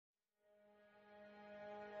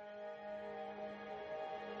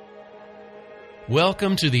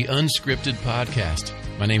Welcome to the Unscripted podcast.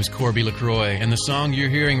 My name's Corby LaCroix, and the song you're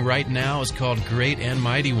hearing right now is called Great and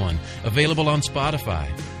Mighty One, available on Spotify,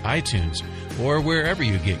 iTunes, or wherever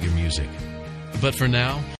you get your music. But for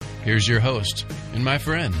now, here's your host and my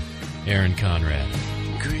friend, Aaron Conrad.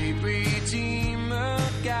 Great Redeemer,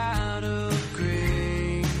 God of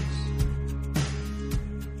grace.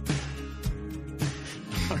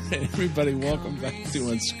 All right, everybody, welcome back to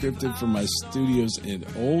Unscripted from my studios in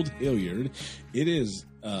Old Hilliard. It is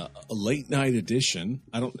a late night edition.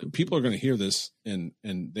 People are going to hear this and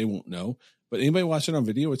they won't know. But anybody watching on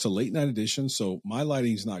video, it's a late night edition. So my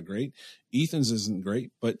lighting's not great. Ethan's isn't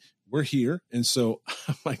great, but we're here. And so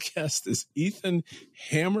my guest is Ethan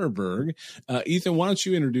Hammerberg. Ethan, why don't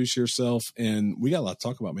you introduce yourself? And we got a lot to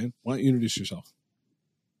talk about, man. Why don't you introduce yourself?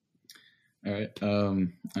 All right.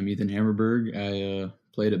 I'm Ethan Hammerberg. I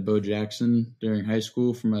played at Bo Jackson during high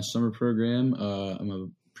school for my summer program. I'm a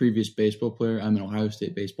previous baseball player. I'm an Ohio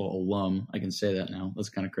State baseball alum. I can say that now. That's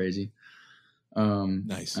kind of crazy.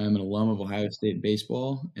 Nice. I'm an alum of Ohio State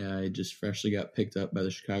baseball. I just freshly got picked up by the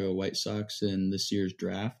Chicago White Sox in this year's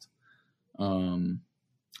draft. I'm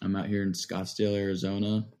out here in Scottsdale,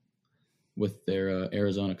 Arizona with their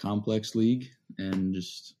Arizona Complex League and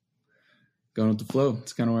just going with the flow.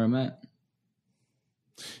 That's kind of where I'm at.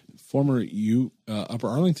 Former Upper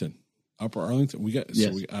Arlington. That's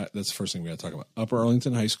the first thing we got to talk about. Upper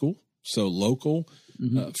Arlington High School. So local,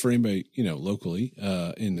 for anybody, locally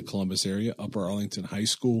in the Columbus area, Upper Arlington High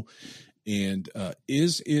School. And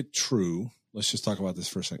is it true? Let's just talk about this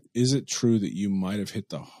for a second. Is it true that you might have hit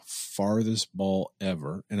the farthest ball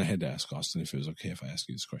ever? And I had to ask Austin if it was okay if I ask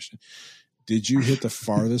you this question. Did you hit the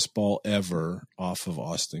farthest ball ever off of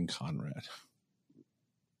Austin Conrad?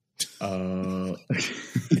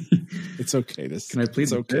 It's okay. Can I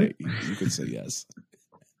please? It's okay. You can say yes.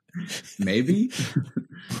 Maybe.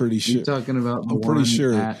 Pretty sure. You're talking about the I'm pretty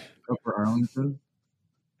sure at Upper Arlington.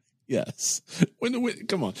 Yes. When the wind,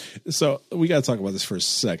 come on. So we got to talk about this for a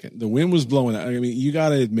second. The wind was blowing out. I mean, you got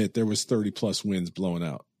to admit there was 30 plus winds blowing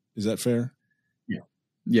out. Is that fair?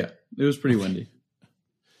 Yeah. It was pretty windy.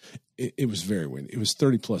 It was very windy. It was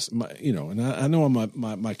 30 plus. And I know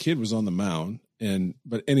my kid was on the mound.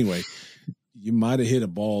 But anyway, you might have hit a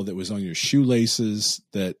ball that was on your shoelaces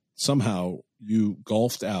that somehow you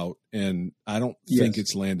golfed out, and I don't think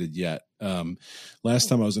it's landed yet. Last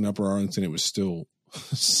time I was in Upper Arlington, it was still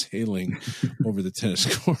sailing over the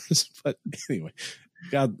tennis course. But anyway,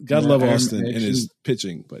 God love Austin and his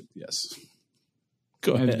pitching. But yes,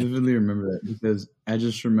 go ahead. I vividly remember that because I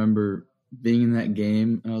just remember being in that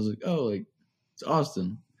game, and I was like, "Oh, it's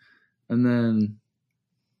Austin," and then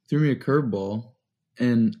threw me a curveball,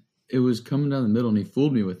 and it was coming down the middle, and he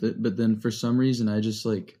fooled me with it. But then for some reason, I just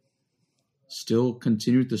still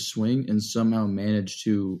continued to swing and somehow managed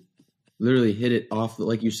to literally hit it off,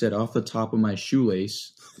 like you said, off the top of my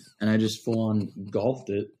shoelace, and I just full on golfed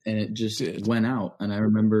it, and it just went out. And I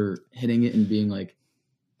remember hitting it and being like,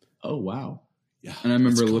 "Oh wow!" Yeah. And I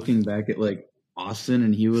remember looking back at Austin,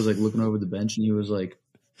 and he was looking over the bench, and he was like,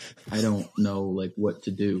 "I don't know what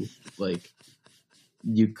to do."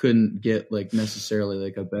 You couldn't get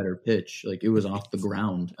necessarily a better pitch. It was off the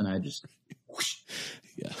ground, and I just whoosh.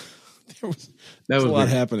 Yeah. There was a lot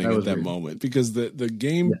happening at that moment because the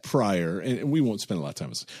game prior, and we won't spend a lot of time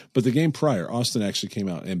on this, but the game prior, Austin actually came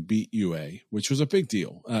out and beat UA, which was a big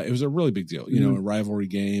deal. It was a really big deal, a rivalry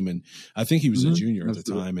game. And I think he was a junior at the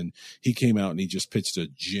time, and he came out and he just pitched a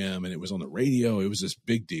gem, and it was on the radio. It was this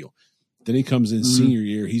big deal. Then he comes in senior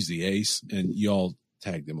year. He's the ace, and y'all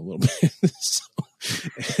tagged him a little bit.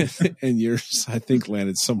 And yours, I think,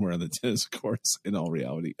 landed somewhere on the tennis courts in all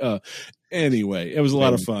reality. Anyway, it was a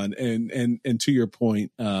lot of fun. And to your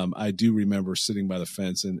point, I do remember sitting by the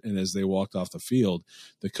fence, and as they walked off the field,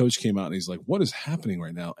 the coach came out and he's like, "What is happening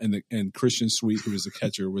right now?" And Christian Sweet, who was the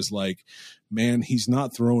catcher, was like, "Man, he's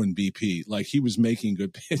not throwing BP. He was making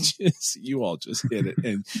good pitches. You all just hit it.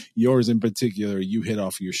 And yours in particular, you hit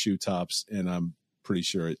off your shoe tops, and I'm pretty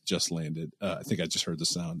sure it just landed. I think I just heard the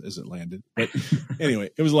sound as it landed. But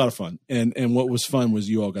anyway, it was a lot of fun. And what was fun was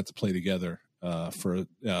you all got to play together for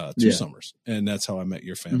 2 summers. And that's how I met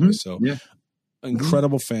your family. So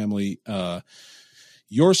incredible family.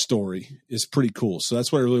 Your story is pretty cool. So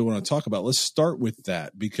that's what I really want to talk about. Let's start with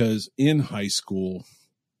that, because in high school,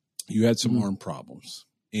 you had some arm problems.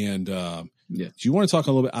 And do you want to talk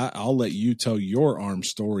a little bit? I'll let you tell your arm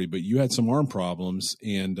story, but you had some arm problems.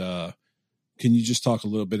 And can you just talk a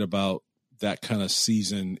little bit about that kind of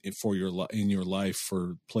season in your life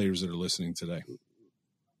for players that are listening today?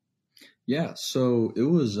 Yeah. So it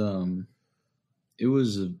was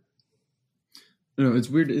It's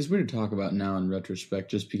weird. It's weird to talk about now in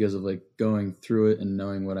retrospect, just because of like going through it and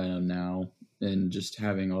knowing what I know now, and just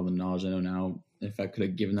having all the knowledge I know now. If I could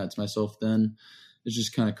have given that to myself then, it's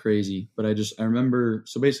just kind of crazy. But I remember.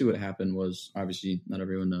 So basically, what happened was, obviously not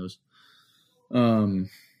everyone knows.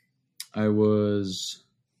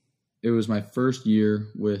 It was my first year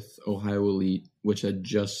with Ohio Elite, which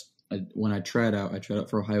when I tried out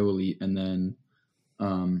for Ohio Elite, and then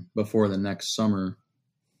before the next summer,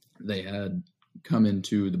 they had come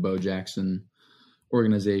into the Bo Jackson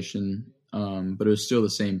organization, but it was still the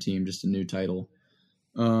same team, just a new title.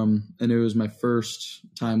 And it was my first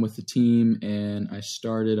time with the team, and I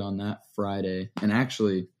started on that Friday. And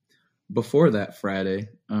actually, before that Friday,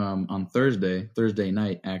 on Thursday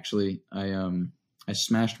night, actually, I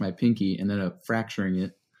smashed my pinky and ended up fracturing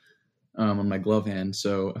it on my glove hand.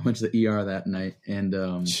 So I went to the ER that night and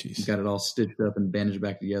got it all stitched up and bandaged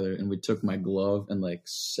back together. And we took my glove and like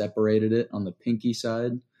separated it on the pinky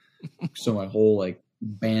side, so my whole like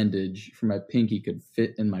bandage for my pinky could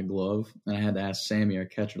fit in my glove. And I had to ask Sammy, our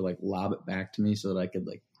catcher, to like lob it back to me so that I could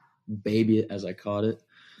like baby it as I caught it.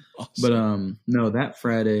 Awesome. But no, that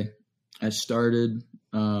Friday I started,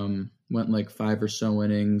 went like 5 or so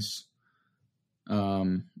innings. I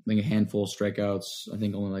think a handful of strikeouts. I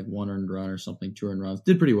think only like 1 earned run or something, 2 earned runs.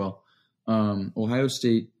 Did pretty well. Ohio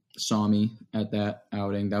State saw me at that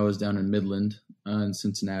outing. That was down in Midland in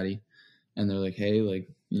Cincinnati. And they're like, hey, like,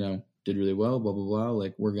 did really well, blah, blah, blah.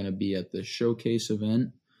 Like, we're going to be at the showcase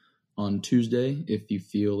event on Tuesday. If you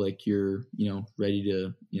feel like you're, ready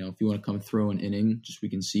to, if you want to come throw an inning, just we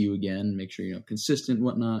can see you again, make sure, consistent and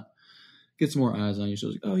whatnot. Get some more eyes on you. So I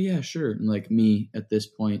was like, oh, yeah, sure. And like me at this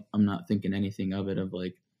point, I'm not thinking anything of it of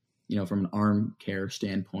like, from an arm care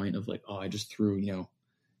standpoint of like, oh, I just threw,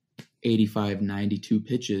 85, 92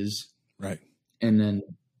 pitches. Right. And then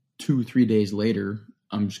 2-3 days later,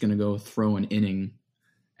 I'm just going to go throw an inning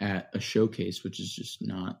at a showcase, which is just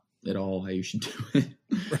not at all how you should do it.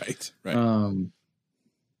 Right.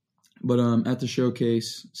 But at the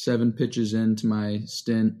showcase, 7 pitches into my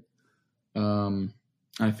stint,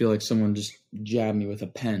 I feel like someone just jabbed me with a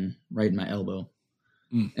pen right in my elbow.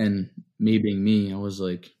 And me being me, I was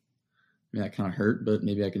like, that kind of hurt, but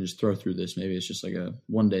maybe I can just throw through this. Maybe it's just like a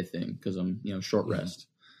one-day thing because I'm, short rest.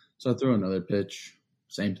 So I throw another pitch,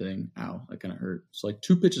 same thing. Ow, that kind of hurt. So like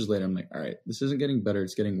 2 pitches later, I'm like, all right, this isn't getting better.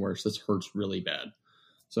 It's getting worse. This hurts really bad.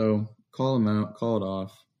 So call him out, call it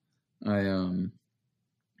off. I got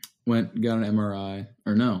an MRI,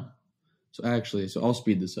 or no. So I'll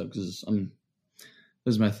speed this up because this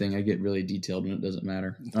is my thing. I get really detailed and it doesn't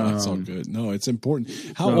matter. That's all good. No, it's important.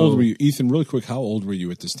 How old were you? Ethan, really quick, how old were you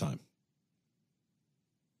at this time?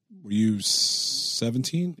 Were you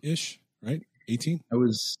 17-ish, right? 18? I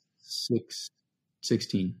was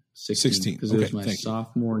 16. 16. Because it was my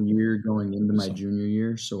sophomore year going into my junior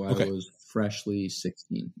year. So I was freshly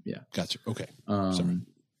 16. Yeah. Gotcha. Okay. Sorry.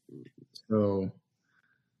 So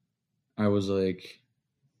I was like,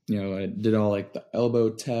 I did all like the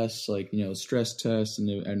elbow tests, like, stress tests,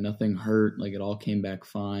 and nothing hurt. Like it all came back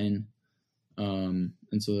fine. And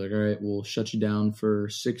so they're like, all right, we'll shut you down for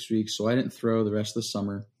 6 weeks. So I didn't throw the rest of the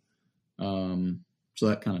summer. So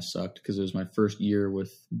that kind of sucked because it was my first year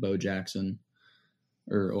with Bo Jackson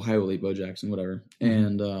or Ohio Elite Bo Jackson, whatever.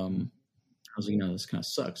 And, I was like, this kind of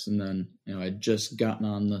sucks. And then, I'd just gotten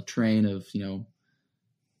on the train of,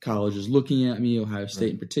 colleges looking at me, Ohio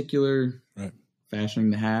State in particular,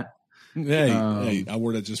 fashioning the hat. Hey, I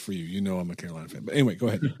wore that just for you. I'm a Carolina fan. But anyway, go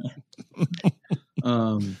ahead.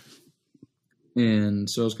 And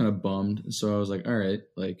so I was kind of bummed. So I was like, all right,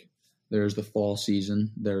 like there's the fall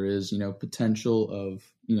season. There is, potential of,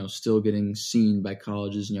 still getting seen by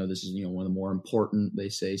colleges. This is, one of the more important, they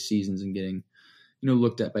say, seasons and getting,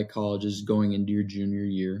 looked at by colleges going into your junior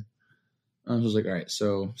year. I was like, all right,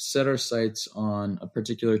 so set our sights on a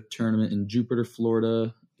particular tournament in Jupiter,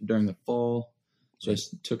 Florida during the fall. So I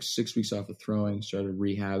took 6 weeks off of throwing, started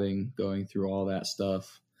rehabbing, going through all that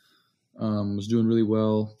stuff. Was doing really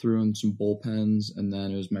well, threw in some bullpens, and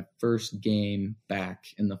then it was my first game back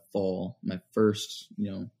in the fall, my first,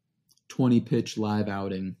 20-pitch live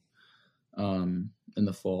outing in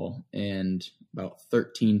the fall. And about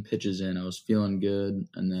 13 pitches in, I was feeling good,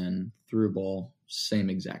 and then threw a ball, same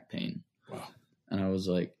exact pain. Wow. And I was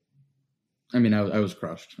like, I was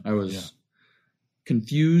crushed. I was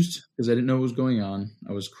confused because I didn't know what was going on.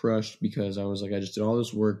 I was crushed because I was like, I just did all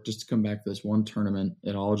this work just to come back to this one tournament.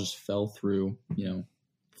 It all just fell through,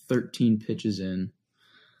 13 pitches in.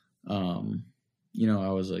 I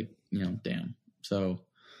was like, damn. So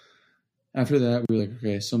after that, we were like,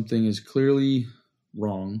 okay, something is clearly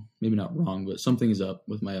wrong. Maybe not wrong, but something is up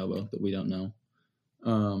with my elbow that we don't know.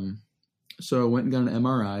 So I went and got an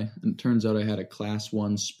MRI, and it turns out I had a class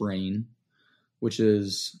 1 sprain, which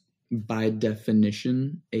is by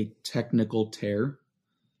definition a technical tear,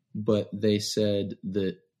 but they said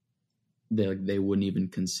that they wouldn't even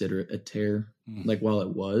consider it a tear. Like, while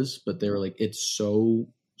it was, but they were like, it's so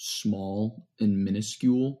small and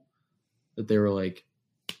minuscule that they were like,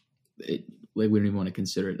 we don't even want to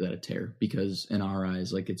consider it that a tear, because in our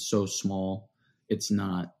eyes, like, it's so small, it's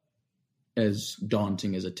not as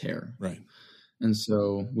daunting as a tear. Right. And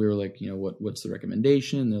so we were like, what's the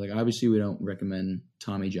recommendation? They're like, obviously we don't recommend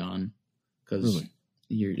Tommy John because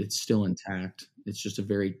it's still intact. It's just a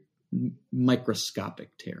very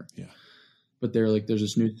microscopic tear. Yeah. But they're like, there's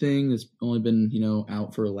this new thing that's only been,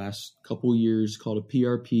 out for the last couple years called a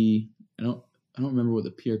PRP. I don't remember what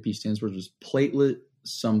the PRP stands for. It was platelet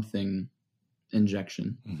something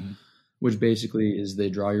injection, which basically is they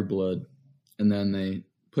draw your blood and then they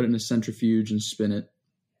put it in a centrifuge and spin it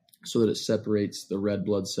so that it separates the red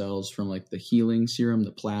blood cells from like the healing serum,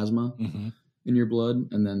 the plasma in your blood.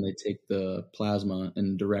 And then they take the plasma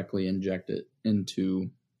and directly inject it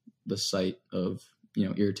into the site of,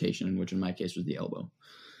 irritation, which in my case was the elbow.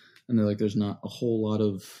 And they're like, there's not a whole lot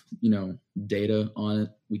of, data on it.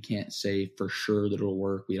 We can't say for sure that it'll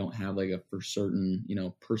work. We don't have like a for certain,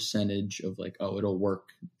 percentage of like, oh, it'll work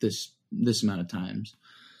this amount of times.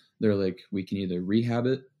 They're like, we can either rehab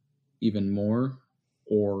it even more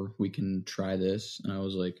or we can try this. And I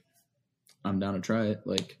was like, I'm down to try it.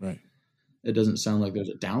 Like, It doesn't sound like there's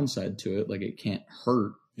a downside to it. Like, it can't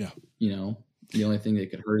hurt. Yeah. The only thing that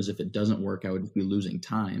could hurt is if it doesn't work, I would just be losing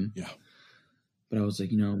time. Yeah. But I was like,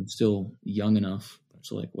 I'm still young enough.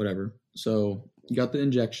 So like, whatever. So got the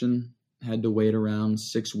injection, had to wait around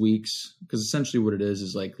 6 weeks, because essentially what it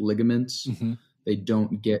is like ligaments. They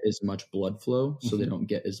don't get as much blood flow. So they don't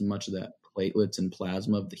get as much of that platelets and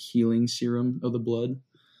plasma of the healing serum of the blood.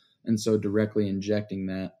 And so directly injecting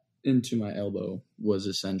that into my elbow was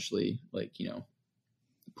essentially like,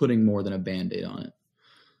 putting more than a Band-Aid on it.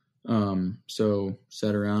 So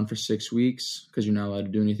sat around for 6 weeks, because you're not allowed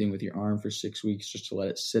to do anything with your arm for 6 weeks, just to let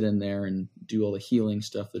it sit in there and do all the healing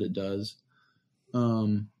stuff that it does.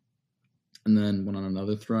 And then went on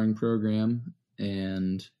another throwing program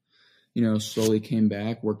and, slowly came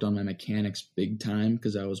back, worked on my mechanics big time,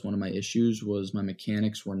 because that was one of my issues, was my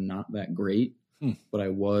mechanics were not that great, but I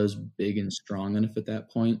was big and strong enough at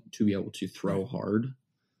that point to be able to throw hard.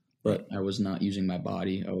 But I was not using my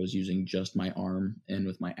body. I was using just my arm. And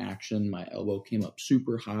with my action, my elbow came up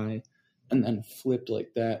super high and then flipped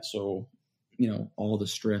like that. So, all the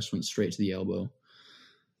stress went straight to the elbow.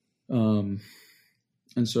 And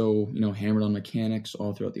so, hammered on mechanics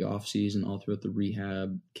all throughout the off season, all throughout the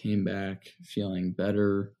rehab, came back feeling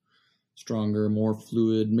better, stronger, more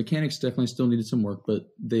fluid. Mechanics definitely still needed some work,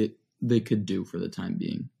 but they could do for the time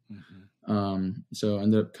being. So I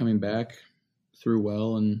ended up coming back, threw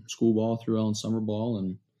well in school ball, threw well in summer ball,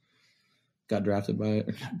 and got an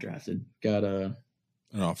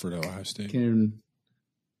offer to Ohio State.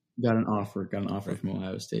 Got an offer from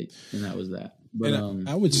Ohio State, and that was that. But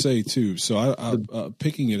I would say too. So I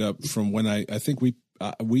picking it up from when I think we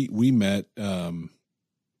met the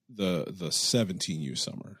 17U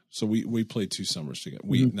summer. So we played 2 summers together.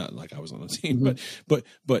 Not like I was on the team,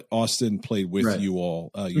 but Austin played with you all,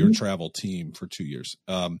 your travel team, for 2 years.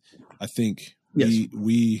 I think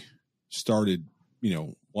we started,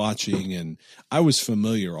 watching, and I was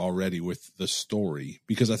familiar already with the story,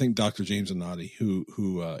 because I think Dr. James Anati,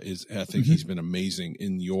 who is, I think he's been amazing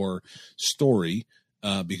in your story,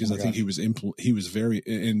 because I think he was very,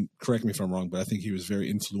 and correct me if I'm wrong, but I think he was very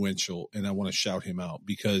influential, and I want to shout him out,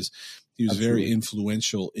 because he was very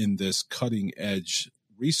influential in this cutting edge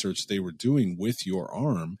research they were doing with your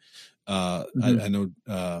arm. I know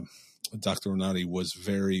Dr. Anati was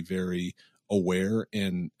very, very aware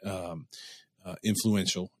and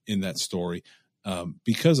influential in that story,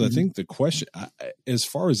 because I think the question, as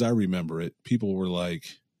far as I remember it, people were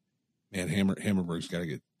like, man, Hammerberg's got to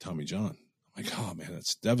get Tommy John. I'm like, oh man,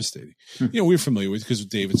 that's devastating. We're familiar with it because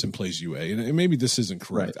Davidson plays UA, and maybe this isn't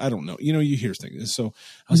correct. I don't know. You hear things. So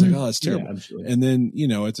I was like, oh, that's terrible. Yeah, and then,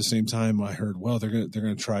 at the same time I heard, well, they're going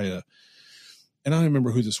to try and I don't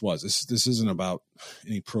remember who this was. This isn't about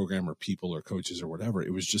any program or people or coaches or whatever.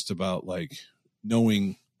 It was just about like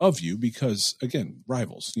knowing of you, because again,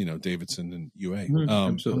 rivals, Davidson and UA.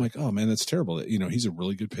 I'm like, oh man, that's terrible. He's a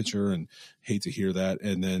really good pitcher, and hate to hear that.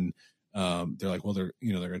 And then they're like, well, they're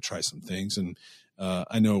going to try some things. And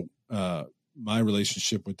I know my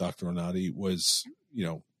relationship with Dr. Anati was,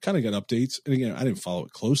 kind of got updates. And again, I didn't follow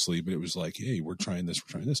it closely, but it was like, hey, we're trying this.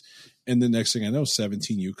 And the next thing I know,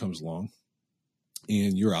 17U comes along,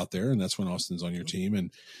 and you're out there, and that's when Austin's on your team.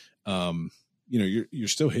 And you're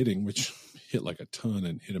still hitting, which hit like a ton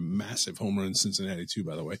and hit a massive home run in Cincinnati too,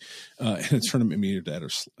 by the way. And a tournament, me and your dad are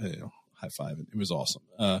high fiving. It was awesome.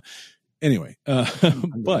 Anyway,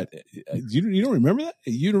 but you don't remember that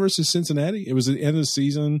at University of Cincinnati? It was at the end of the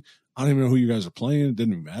season. I don't even know who you guys are playing. It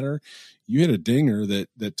didn't even matter. You hit a dinger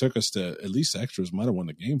that took us to at least extras. Might have won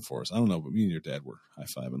the game for us. I don't know, but me and your dad were high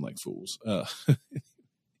fiving like fools. You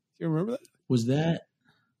remember that? Was that?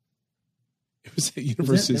 It was at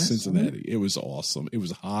University of Cincinnati. Summer? It was awesome. It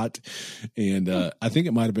was hot. And I think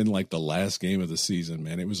it might have been like the last game of the season,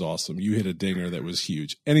 man. It was awesome. You hit a dinger that was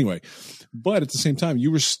huge. Anyway, but at the same time,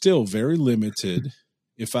 you were still very limited.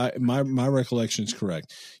 If my recollection is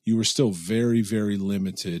correct, you were still very, very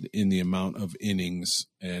limited in the amount of innings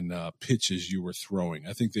and pitches you were throwing.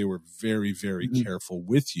 I think they were very, very careful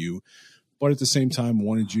with you, but at the same time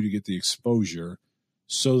wanted you to get the exposure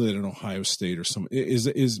so that in Ohio State or some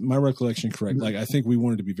is my recollection correct? Like, I think we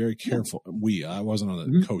wanted to be very careful. I wasn't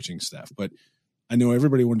on the coaching staff, but I know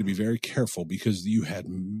everybody wanted to be very careful because you had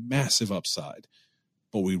massive upside,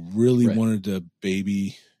 but we really wanted to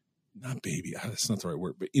not baby. That's not the right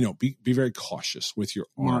word, but be very cautious with your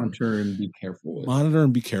arm. Monitor and be careful. Monitor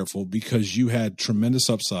and be careful because you had tremendous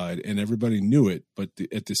upside and everybody knew it. But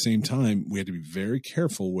at the same time, we had to be very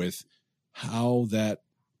careful with how that,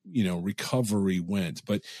 recovery went.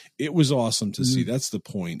 But it was awesome to see. That's the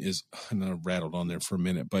point and I rattled on there for a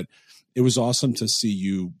minute, but it was awesome to see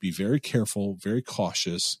you be very careful, very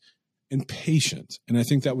cautious and patient. And I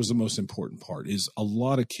think that was the most important part is a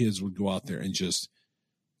lot of kids would go out there and just,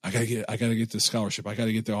 I gotta get this scholarship. I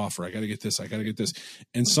gotta get the offer. I gotta get this. I gotta get this.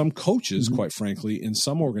 And some coaches, quite frankly, in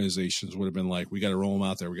some organizations would have been like, we got to roll them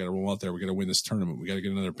out there. We got to roll them out there. We got to win this tournament. We got to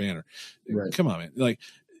get another banner. Right. Come on, man. Like,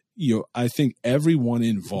 I think everyone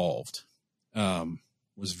involved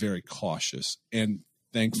was very cautious, and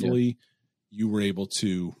thankfully you were able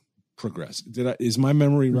to progress. Is my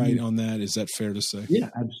memory right on that? Is that fair to say? Yeah,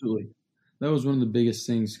 absolutely. That was one of the biggest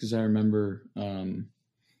things because I remember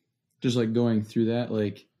just like going through that.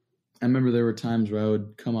 Like, I remember there were times where I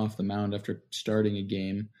would come off the mound after starting a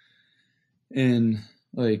game, and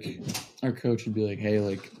like our coach would be like, "Hey,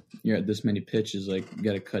 like you're at this many pitches, like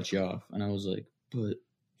got to cut you off," and I was like, "But."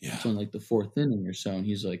 Yeah. It's on like the fourth inning or so. And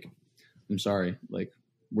he's like, I'm sorry. Like,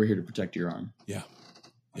 we're here to protect your arm. Yeah.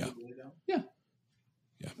 Yeah. Yeah.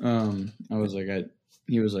 Yeah. I was like,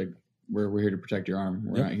 he was like, we're here to protect your arm.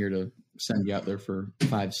 We're not here to send you out there for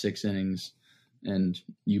 5-6 innings and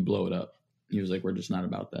you blow it up. He was like, we're just not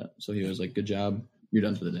about that. So he was like, good job. You're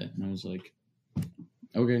done for the day. And I was like,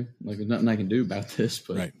 okay, like there's nothing I can do about this,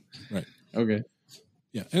 but right. Okay.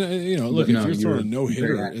 Yeah, and look, if you're throwing a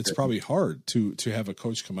no-hitter, it's probably hard to have a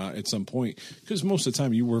coach come out at some point because most of the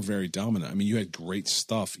time you were very dominant. I mean, you had great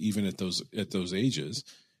stuff even at those ages,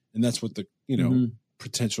 and that's what the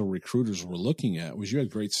potential recruiters were looking at was you had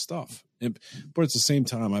great stuff. But at the same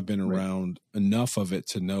time, I've been around enough of it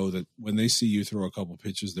to know that when they see you throw a couple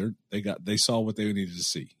pitches, they saw what they needed to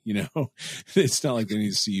see. It's not like they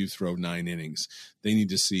need to see you throw 9 innings. They need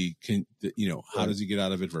to see, how does he get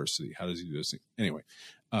out of adversity? How does he do this thing? Anyway,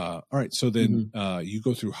 all right. So then you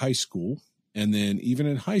go through high school, and then even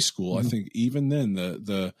in high school, I think even then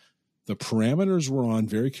the parameters were on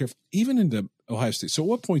very careful, even into Ohio State. So at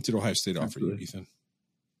what point did Ohio State offer you, Ethan?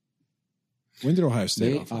 When did Ohio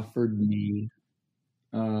State offered me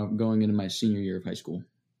going into my senior year of high school?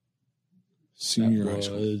 Senior high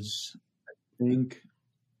school was, I think,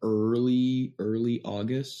 early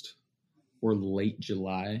August or late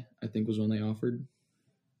July, I think was when they offered.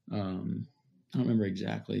 I don't remember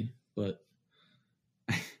exactly, but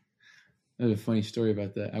I have a funny story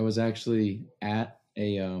about that. I was actually at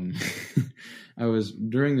I was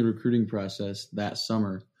during the recruiting process that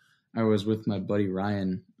summer. I was with my buddy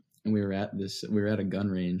Ryan, and we were at a gun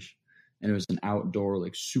range, and it was an outdoor,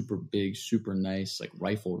 like super big, super nice, like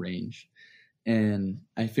rifle range. And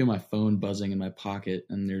I feel my phone buzzing in my pocket,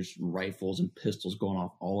 and there's rifles and pistols going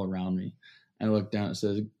off all around me. I look down, it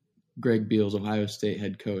says Greg Beals, Ohio State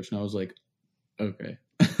head coach. And I was like, okay.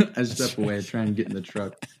 I step away, try and get in the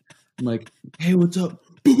truck. I'm like, hey, what's up?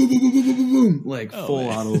 Boom, boom, boom, boom, boom, boom, boom. Like full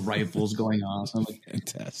auto rifles going off. I'm like,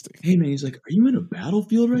 fantastic. Hey man, he's like, are you in a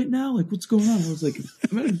battlefield right now? Like, what's going on? I was like,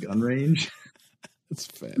 I'm at a gun range. That's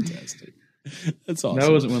fantastic. That's awesome.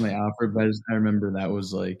 That wasn't when they offered, but I remember that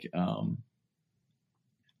was like one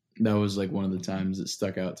of the times that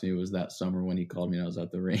stuck out to me was that summer when he called me and I was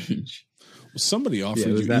at the range. Well, somebody offered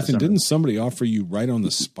you, Ethan, summer. Didn't somebody offer you right on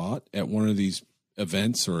the spot at one of these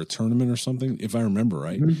events or a tournament or something, if I remember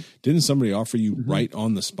right? Didn't somebody offer you right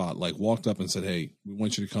on the spot, like walked up and said, hey, we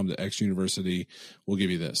want you to come to X university, we'll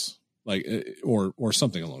give you this, like, or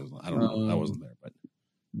something along those lines? I don't know. I wasn't there, but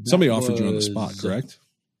Somebody offered you on the spot, correct?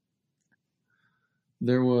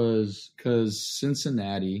 There was, because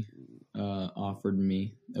Cincinnati offered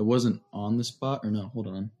me. It wasn't on the spot, or no, hold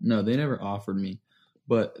on. No, they never offered me,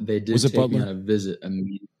 but they did take me on a visit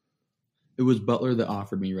immediately. It was Butler that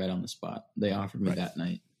offered me right on the spot. They offered me that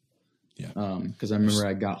night. Yeah. Because I remember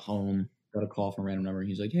I got home, got a call from a random number, and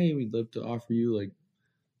he's like, hey, we'd love to offer you, like,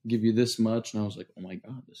 give you this much. And I was like, oh my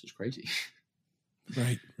God, this is crazy.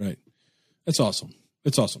 Right. That's awesome.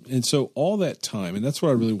 It's awesome. And so all that time, and that's what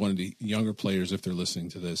I really wanted younger players, if they're listening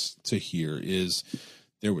to this, to hear is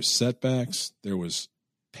there was setbacks, there was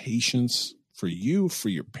patience for you, for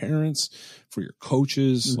your parents, for your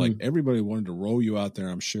coaches. Like everybody wanted to roll you out there,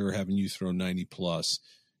 I'm sure, having you throw 90 plus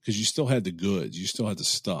because you still had the goods, you still had the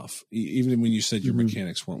stuff. Even when you said your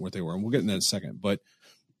mechanics weren't what they were, and we'll get in that in a second, but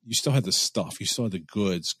you still had the stuff, you still had the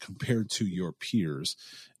goods compared to your peers.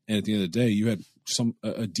 And at the end of the day, you had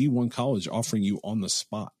a D1 college offering you on the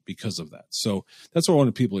spot because of that. So that's what I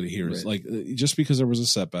wanted people to hear is like, just because there was a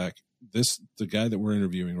setback, the guy that we're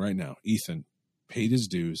interviewing right now, Ethan, paid his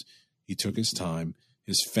dues. He took his time.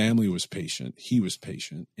 His family was patient. He was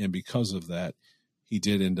patient. And because of that, he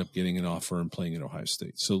did end up getting an offer and playing at Ohio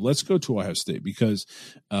State. So let's go to Ohio State because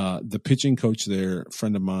the pitching coach there,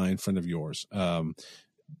 friend of mine, friend of yours,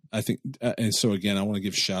 I think, and so again, I want to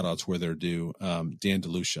give shout outs where they're due. Dan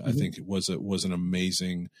DeLucia, I think it was an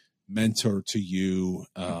amazing mentor to you.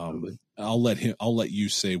 I'll let you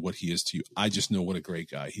say what he is to you. I just know what a great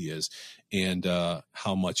guy he is and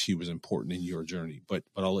how much he was important in your journey, but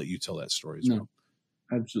I'll let you tell that story as well.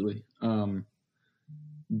 Absolutely.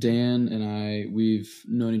 Dan and I, we've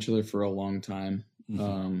known each other for a long time.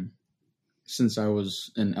 Since I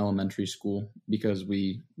was in elementary school because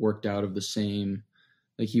we worked out of the same.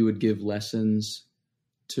 Like he would give lessons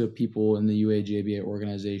to people in the UAJBA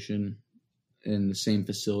organization in the same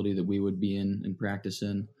facility that we would be in and practice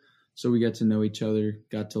in. So we got to know each other,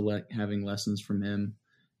 got to having lessons from him,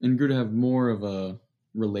 and grew to have more of a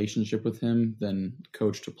relationship with him than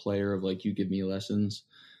coach to player of like, you give me lessons.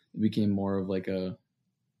 It became more of like a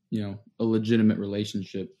legitimate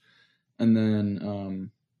relationship. And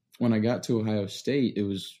then when I got to Ohio State, it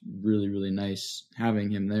was really, really nice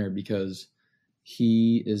having him there because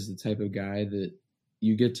he is the type of guy that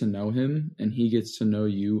you get to know him and he gets to know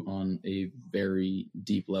you on a very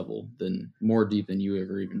deep level, more deep than you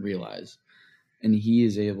ever even realize. And he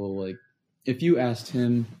is able, like, if you asked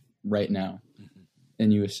him right now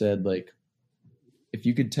and you said, like, if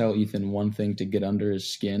you could tell Ethan one thing to get under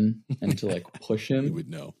his skin and to like push him, he would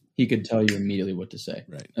know. He could tell you immediately what to say.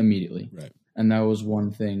 Right. Immediately. Right. And that was one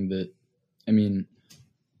thing that, I mean,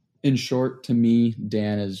 in short, to me,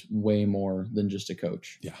 Dan is way more than just a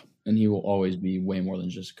coach. Yeah. And he will always be way more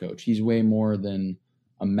than just a coach. He's way more than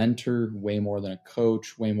a mentor, way more than a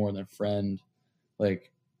coach, way more than a friend.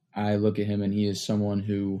 Like, I look at him and he is someone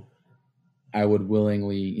who I would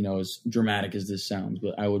willingly, as dramatic as this sounds,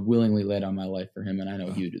 but I would willingly lay down my life for him. And I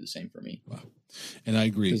know he would do the same for me. Wow. And I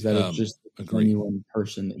agree. Because that is just the genuine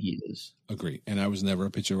person that he is. Agree. And I was never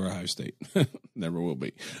a pitcher of Ohio State. Never will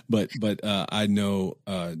be. But I know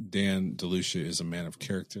Dan DeLucia is a man of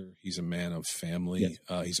character. He's a man of family.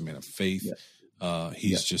 Yes. He's a man of faith. Yes.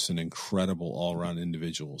 He's just an incredible all-around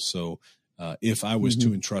individual. So if I was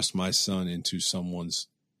to entrust my son into someone's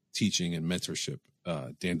teaching and mentorship,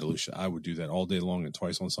 Dan DeLucia, I would do that all day long and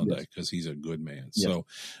twice on Sunday because he's a good man. Yes. So,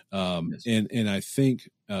 and I think,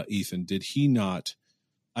 Ethan, did he not,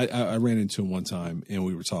 I ran into him one time and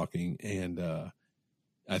we were talking and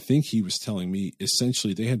I think he was telling me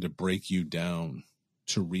essentially they had to break you down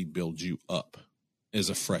to rebuild you up as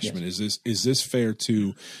a freshman. Yes. Is this fair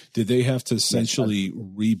to, did they have to essentially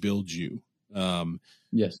rebuild you?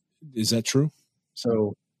 Yes. Is that true?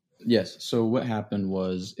 So, yes. So what happened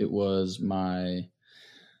was it was my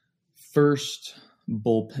first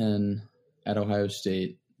bullpen at Ohio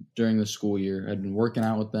State during the school year. I'd been working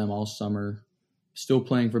out with them all summer, still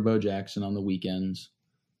playing for Bo Jackson on the weekends,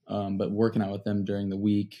 but working out with them during the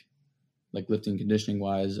week, like lifting conditioning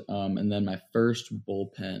wise. And then my first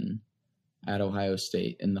bullpen at Ohio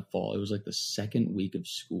State in the fall, it was like the second week of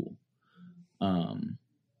school.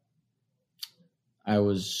 I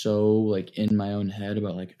was so like in my own head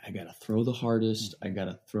about like, I got to throw the hardest. I got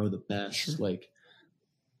to throw the best. Sure. Like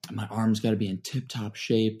my arms got to be in tip top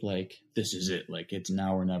shape. Like this is it. Like it's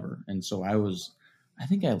now or never. And so I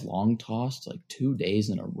think I long tossed like 2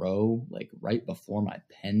 days in a row, like right before my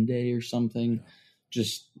pen day or something.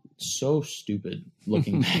 Just so stupid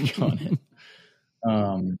looking back on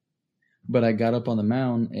it. But I got up on the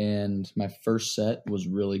mound and my first set was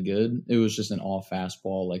really good. It was just an all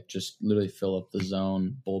fastball, like just literally fill up the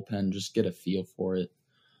zone, bullpen, just get a feel for it.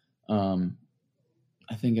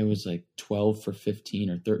 I think I was like 12 for 15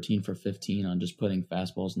 or 13 for 15 on just putting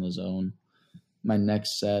fastballs in the zone. My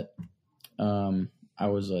next set, I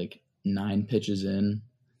was like 9 pitches in,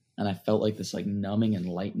 and I felt like this like numbing and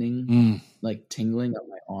lightning, like tingling up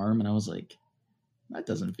my arm, and I was like, that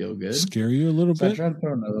doesn't feel good. Scare you a little bit? I tried to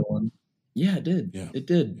throw another one. Yeah, it did. Yeah. It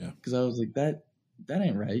did. Yeah. Because I was like, that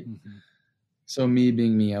ain't right. Mm-hmm. So me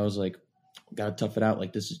being me, I was like, gotta tough it out.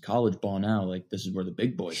 Like, this is college ball now. Like, this is where the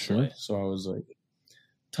big boys play. So I was like,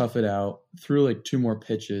 tough it out. Threw like 2 more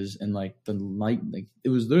pitches, and like the light, like it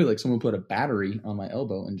was literally like someone put a battery on my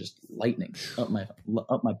elbow and just lightning up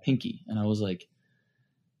my pinky. And I was like,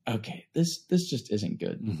 okay, this just isn't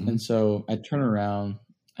good. Mm-hmm. And so I turn around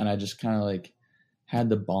and I just kind of like had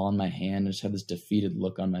the ball in my hand, and just had this defeated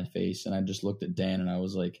look on my face. And I just looked at Dan and I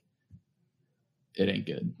was like, it ain't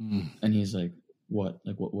good. And he's like, what?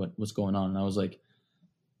 Like, what's going on? And I was like,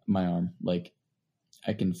 my arm, like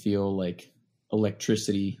I can feel like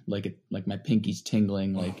electricity, like my pinky's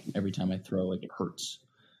tingling, like every time I throw, like it hurts.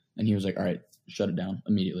 And he was like, all right, shut it down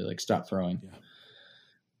immediately. Like, stop throwing. Yeah.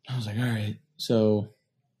 I was like, all right. So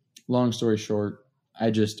long story short,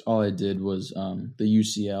 all I did was the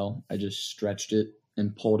UCL, I just stretched it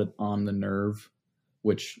and pulled it on the nerve,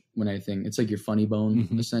 which it's like your funny bone,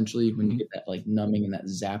 essentially, when you get that like numbing and that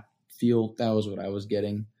zap feel. That was what I was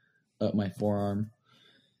getting up my forearm.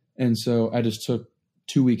 And so I just took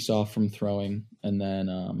 2 weeks off from throwing. And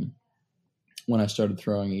then when I started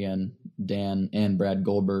throwing again, Dan and Brad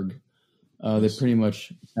Goldberg, they pretty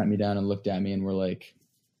much sat me down and looked at me and were like,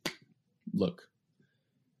 look,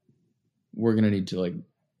 we're going to need to like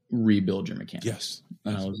rebuild your mechanics. Yes.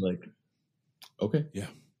 And I was like, okay. Yeah.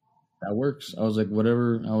 That works. I was like,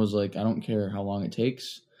 whatever. I was like, I don't care how long it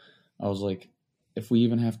takes. I was like, if we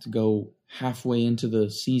even have to go halfway into the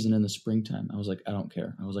season in the springtime, I was like, I don't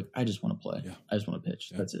care. I was like, I just want to play. Yeah. I just want to pitch.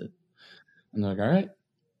 Yeah. That's it. And they're like, all right.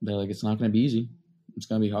 They're like, it's not going to be easy. It's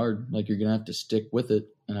going to be hard. Like, you're going to have to stick with it.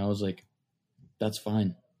 And I was like, that's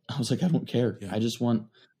fine. I was like, I don't care. Yeah. I just want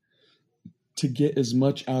to get as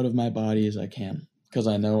much out of my body as I can. Because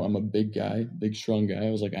I know I'm a big guy, big, strong guy.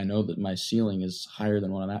 I was like, I know that my ceiling is higher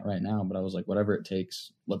than what I'm at right now. But I was like, whatever it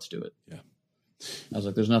takes, let's do it. Yeah. I was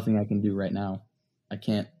like, there's nothing I can do right now. I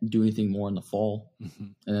can't do anything more in the fall.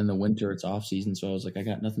 And then the winter, it's off season. So I was like, I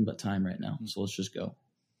got nothing but time right now. So let's just go.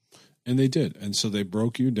 And they did. And so they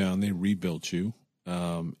broke you down. They rebuilt you.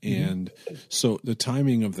 And so the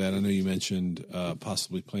timing of that, I know you mentioned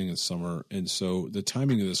possibly playing in summer. And so the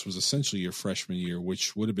timing of this was essentially your freshman year,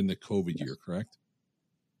 which would have been the COVID year, correct?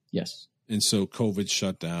 Yes. And so COVID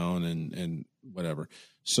shut down and whatever.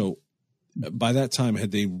 So by that time,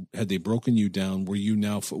 had they broken you down? Were you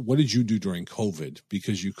now? What did you do during COVID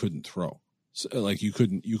because you couldn't throw? So, like you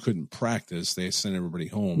couldn't practice. They sent everybody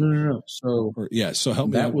home. No. So So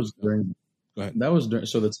help me. That was during. Go ahead. That was during.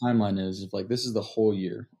 So the timeline is like this is the whole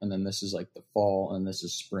year, and then this is like the fall, and this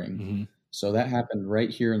is spring. So that happened right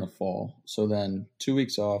here in the fall. So then 2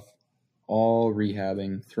 weeks off, all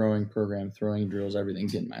rehabbing, throwing program, throwing drills, everything,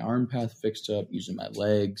 getting my arm path fixed up, using my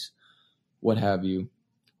legs, what have you.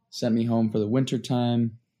 Sent me home for the winter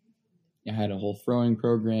time. I had a whole throwing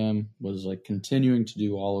program, was like continuing to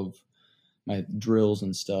do all of my drills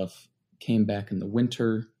and stuff. Came back in the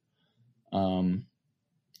winter.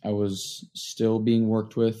 I was still being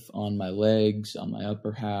worked with on my legs, on my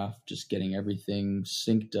upper half, just getting everything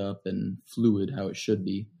synced up and fluid how it should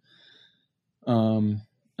be. And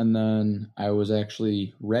then I was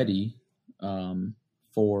actually ready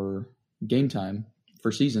for game time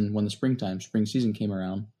for season when the spring season came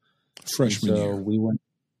around. Freshman year. We went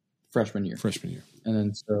freshman year. And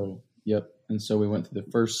then And so we went through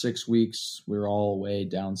the first 6 weeks. We were all way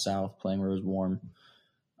down south playing where it was warm.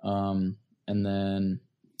 And then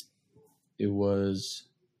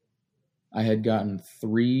I had gotten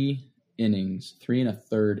 3 innings, 3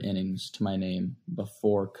 1/3 innings to my name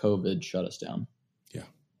before COVID shut us down. Yeah.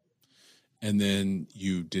 And then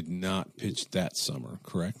you did not pitch that summer,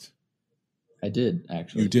 correct? I did,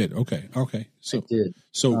 actually. You did. Okay. So, I did.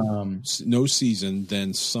 So no season,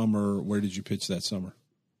 then summer. Where did you pitch that summer?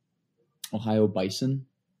 Ohio Bison.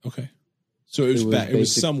 Okay. So it was back. It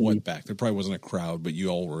was somewhat back. There probably wasn't a crowd, but you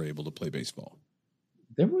all were able to play baseball.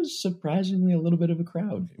 There was surprisingly a little bit of a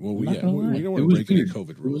crowd. Well, we don't want to break any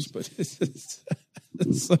COVID rules, but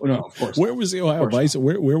so, no, of course. Where was the Ohio Bison?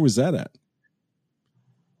 Where was that at?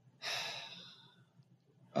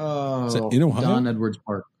 In Ohio? Don Edwards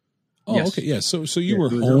Park. Oh, yes. Okay, yeah. So you were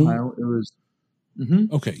home. Ohio. It was.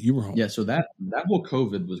 Okay, you were home. Yeah. So that whole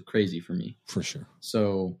COVID was crazy for me. For sure.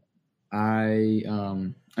 So I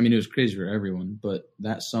mean, it was crazy for everyone, but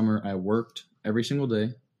that summer I worked every single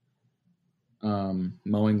day.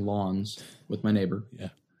 mowing lawns with my neighbor. Yeah.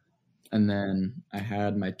 And then I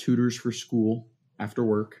had my tutors for school after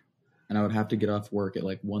work, and I would have to get off work at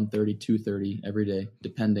like 1:30, 2:30 every day,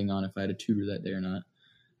 depending on if I had a tutor that day or not.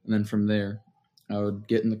 And then from there, I would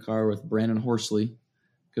get in the car with Brandon Horsley,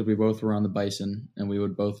 because we both were on the Bison, and we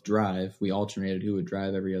would both drive. We alternated who would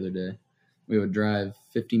drive every other day. We would drive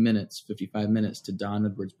 50 minutes, 55 minutes to Don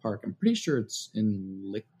Edwards Park. I'm pretty sure it's in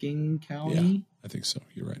Licking County. Yeah, I think so.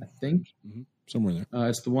 You're right. I think. Mm-hmm. Somewhere there.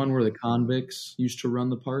 It's the one where the convicts used to run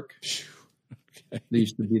the park. Okay. They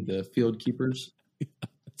used to be the field keepers. Yeah,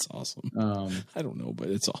 that's awesome. I don't know, but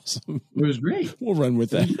it's awesome. It was great. We'll run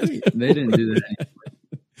with that. They didn't do that anyway.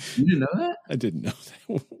 You didn't know that? I didn't know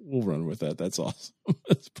that. We'll run with that. That's awesome.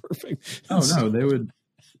 That's perfect. Oh, no, they would.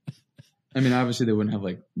 I mean, obviously they wouldn't have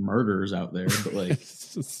like murderers out there, but like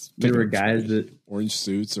there were guys that orange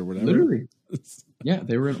suits or whatever. Literally. Yeah,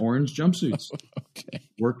 they were in orange jumpsuits. Okay.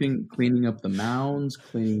 Working, cleaning up the mounds,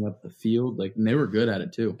 cleaning up the field. Like, and they were good at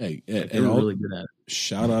it too. Hey, they were really good at it.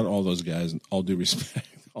 Shout out all those guys, and all due respect.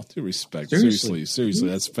 All due respect. Seriously,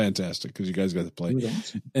 that's fantastic because you guys got to play.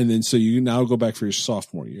 Awesome. And then so you now go back for your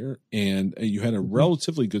sophomore year, and you had a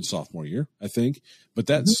relatively good sophomore year, I think. But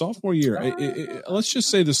that sophomore year, let's just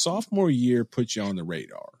say the sophomore year put you on the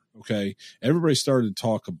radar. Okay, everybody started to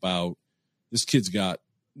talk about this kid's got.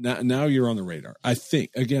 Now you're on the radar. I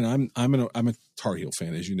think again. I'm a Tar Heel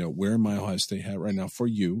fan, as you know. Wearing my Ohio State hat right now for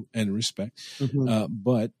you and respect.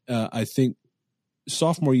 But I think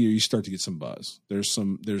sophomore year you start to get some buzz. There's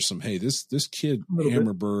some. Hey, this kid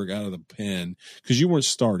Hammerberg out of the pen, because you weren't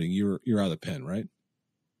starting. You're out of the pen, right?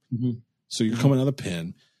 Mm-hmm. So you're coming out of the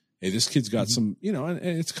pen. Hey, this kid's got some. And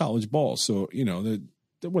it's college ball, so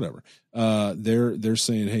whatever. They're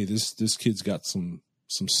saying, hey, this kid's got some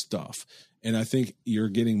stuff. And I think you're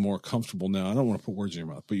getting more comfortable now. I don't want to put words in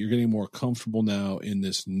your mouth, but you're getting more comfortable now in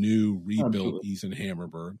this new rebuilt Ethan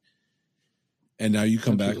Hammerberg. And now you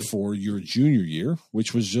come back for your junior year,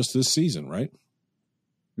 which was just this season, right?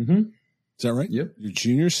 Mm-hmm. Is that right? Yep. Your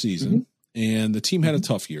junior season. Mm-hmm. And the team had a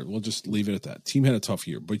tough year. We'll just leave it at that. Team had a tough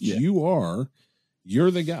year. But you're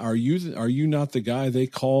the guy. Are you not the guy they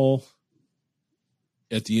call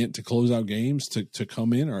at the end to close out games to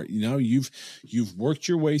come in? Or you've worked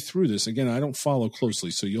your way through this. Again, I don't follow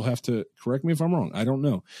closely, so you'll have to correct me if I'm wrong. I don't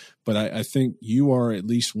know, but I think you are at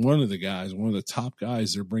least one of the top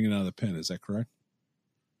guys they're bringing out of the pen. Is that correct?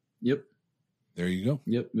 Yep. There you go.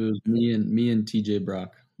 Yep. It was me and TJ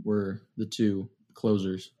Brock were the two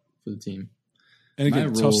closers for the team. And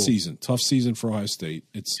again, tough season for Ohio State.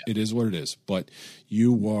 It is what it is. But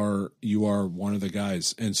you are one of the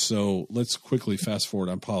guys. And so let's quickly fast forward.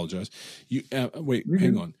 I apologize.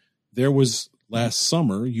 Hang on. There was last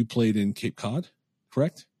summer you played in Cape Cod,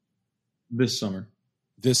 correct? This summer.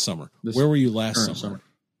 Where were you last summer?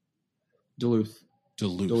 Duluth.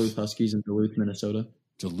 Duluth Huskies in Duluth, Minnesota.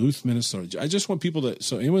 Duluth, Minnesota. I just want people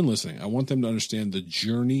so anyone listening, I want them to understand the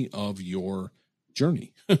journey of your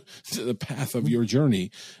journey, the path of your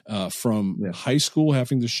journey from high school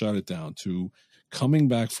having to shut it down to coming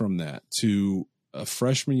back from that to a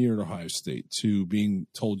freshman year at Ohio State to being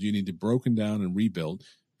told you need to broken down and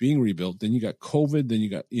being rebuilt. Then you got COVID. Then you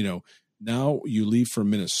got, now you leave for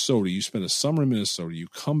Minnesota. You spend a summer in Minnesota. You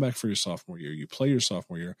come back for your sophomore year. You play your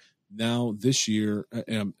sophomore year. Now this year,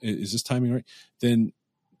 is this timing right? Then,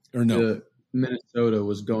 or no? Minnesota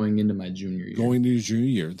was going into my junior year. Going to your junior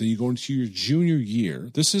year. Then you go into your junior year.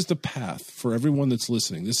 This is the path for everyone that's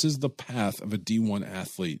listening. This is the path of a D1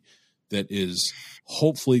 athlete that is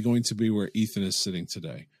hopefully going to be where Ethan is sitting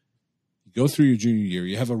today. You go through your junior year.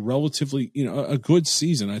 You have a relatively, a good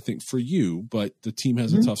season, I think, for you, but the team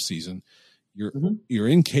has a tough season. You're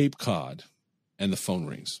in Cape Cod and the phone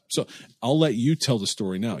rings. So I'll let you tell the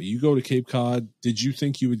story now. You go to Cape Cod. Did you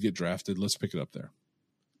think you would get drafted? Let's pick it up there.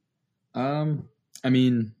 I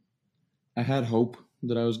mean, I had hope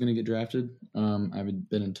that I was going to get drafted. I've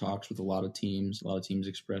been in talks with a lot of teams. A lot of teams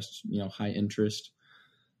expressed, high interest.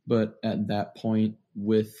 But at that point,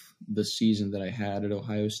 with the season that I had at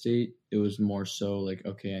Ohio State, it was more so like,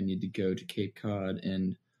 okay, I need to go to Cape Cod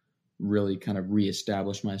and really kind of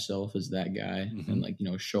reestablish myself as that guy and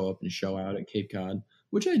show up and show out at Cape Cod,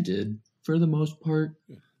 which I did for the most part,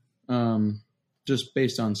 just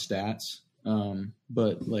based on stats.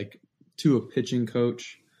 But like, to a pitching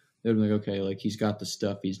coach, they'd be like, okay, like he's got the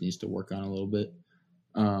stuff, he needs to work on a little bit.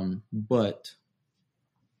 But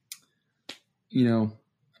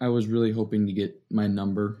I was really hoping to get my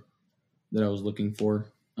number that I was looking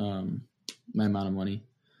for, my amount of money.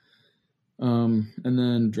 And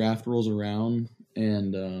then draft rolls around,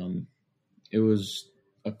 and it was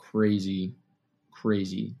a crazy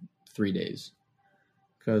 3 days.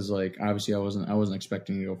 because like obviously I wasn't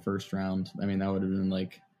expecting to go first round. I mean, that would have been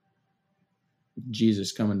like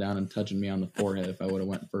Jesus coming down and touching me on the forehead if I would have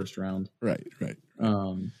went first round. Right.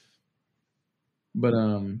 But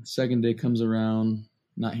second day comes around,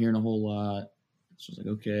 not hearing a whole lot. So I was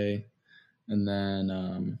like, okay. And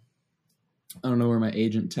then I don't know where my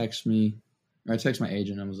agent texts me, or I text my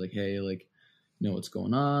agent. I was like, hey, like, you know what's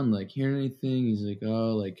going on? Like, hearing anything? He's like,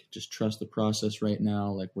 oh, like, just trust the process right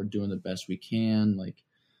now. Like, we're doing the best we can. Like,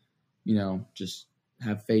 you know, just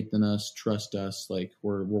have faith in us, trust us. Like,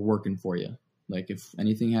 we're working for you. Like, if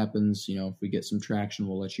anything happens, you know, if we get some traction,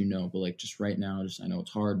 we'll let you know. But like, just right now, I know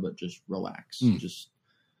it's hard, but just relax. Just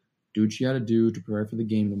do what you got to do to prepare for the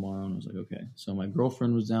game tomorrow. And I was like, okay. So my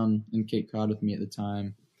girlfriend was down in Cape Cod with me at the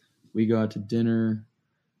time. We go out to dinner.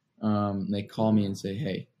 They call me and say,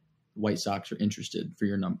 hey, White Sox are interested for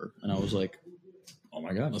your number. And I was like, oh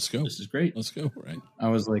my God, let's go. This is great. Let's go. Right. I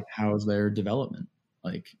was like, how's their development?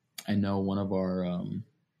 Like, I know one of our,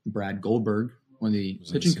 Brad Goldberg, one of the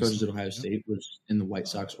pitching coaches at Ohio State, was in the White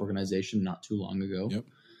Sox organization not too long ago. Yep.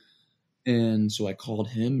 And so I called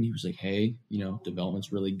him and he was like, hey, you know,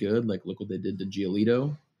 development's really good. Like, look what they did to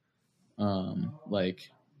Giolito. Like,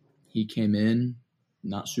 he came in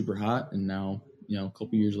not super hot, and now, you know,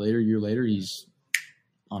 a year later, he's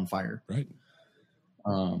on fire. Right.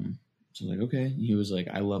 So I was like, okay. He was like,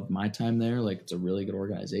 I loved my time there. Like, it's a really good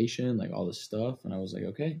organization, like all this stuff. And I was like,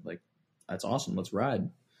 okay, like, that's awesome. Let's ride.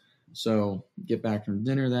 So get back from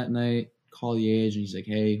dinner that night, call the agent. He's like,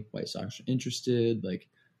 hey, White Sox are interested. Like,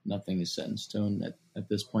 nothing is set in stone at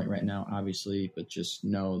this point right now, obviously, but just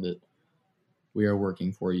know that we are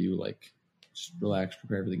working for you. Like, just relax,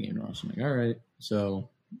 prepare for the game tomorrow. So I'm like, all right. So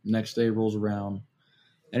next day rolls around.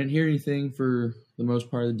 I didn't hear anything for the most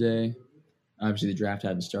part of the day. Obviously, the draft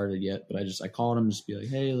hadn't started yet, but I called him just to be like,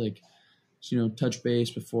 hey, like, just, you know, touch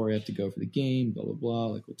base before I have to go for the game, blah, blah, blah.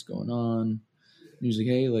 Like, what's going on? And he was like,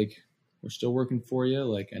 hey, like, we're still working for you.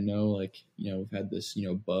 Like, I know, like, you know, we've had this, you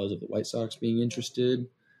know, buzz of the White Sox being interested.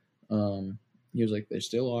 He was like, they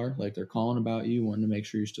still are. Like, they're calling about you, wanting to make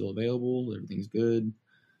sure you're still available. Everything's good.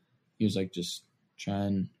 He was like, just try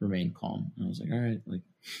and remain calm. And I was like, all right, like,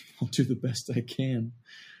 I'll do the best I can.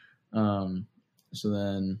 So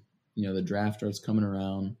then, you know, the draft starts coming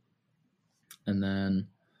around, and then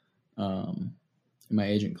my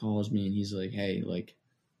agent calls me and he's like, hey, like,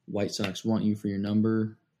 White Sox want you for your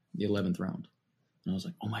number, the 11th round. And I was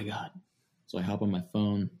like, oh my God. So I hop on my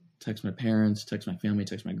phone, text my parents, text my family,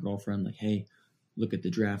 text my girlfriend, like, hey, look at the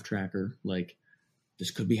draft tracker. Like,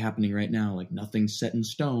 this could be happening right now. Like, nothing's set in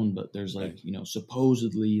stone, but there's like, you know,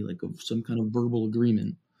 supposedly like some kind of verbal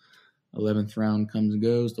agreement. 11th round comes and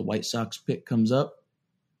goes. The White Sox pick comes up.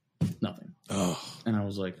 Nothing. Oh. And I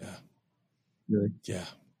was like, yeah. Really? Yeah.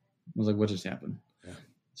 I was like, what just happened? Yeah.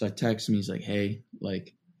 So I text him. He's like, hey,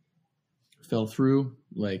 like, fell through.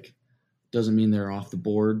 Like, doesn't mean they're off the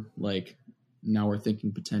board. Like, now we're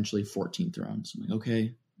thinking potentially 14th round. So I'm like,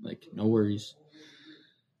 okay, like, no worries.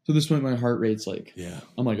 So at this point, my heart rate's like,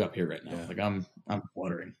 I'm like up here right now. Yeah. Like, I'm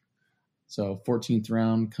fluttering. So 14th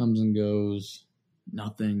round comes and goes,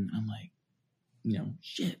 nothing. I'm like, you know,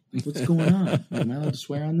 shit, like, what's going on? Like, am I allowed to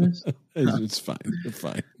swear on this? It's fine. It's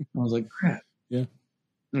fine. I was like, crap. Yeah.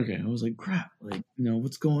 Okay. I was like, crap. Like, you know,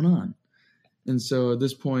 what's going on? And so at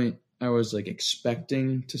this point, I was like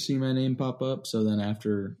expecting to see my name pop up. So then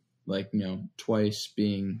after, like, you know, twice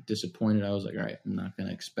being disappointed, I was like, all right, I'm not going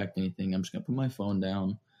to expect anything. I'm just going to put my phone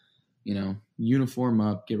down, you know, uniform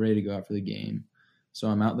up, get ready to go out for the game. So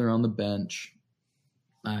I'm out there on the bench.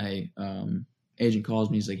 Agent calls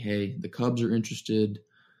me. He's like, hey, the Cubs are interested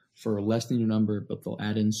for less than your number, but they'll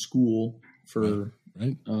add in school for,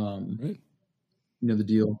 right. You know, the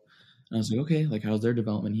deal. And I was like, okay, like, how's their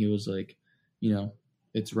development? He was like, you know,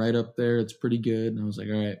 it's right up there. It's pretty good. And I was like,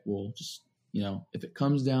 all right, well, just, you know, if it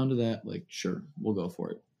comes down to that, like, sure, we'll go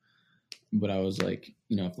for it. But I was like,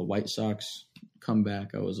 you know, if the White Sox come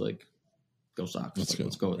back, I was like, go Sox.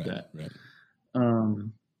 Let's go with that. Right.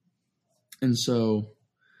 And so,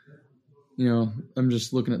 you know, I'm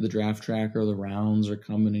just looking at the draft tracker. The rounds are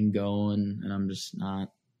coming and going, and I'm just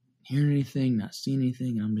not hearing anything, not seeing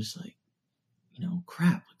anything. And I'm just like, you know,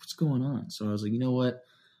 crap, like, what's going on? So I was like, you know what?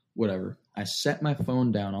 Whatever. I set my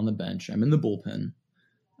phone down on the bench. I'm in the bullpen.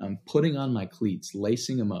 I'm putting on my cleats,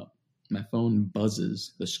 lacing them up. My phone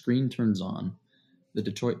buzzes. The screen turns on. The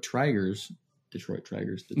Detroit Tigers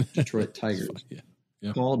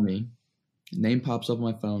called me. Name pops up on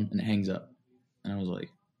my phone, and it hangs up. And I was like,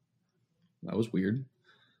 that was weird.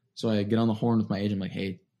 So I get on the horn with my agent, like,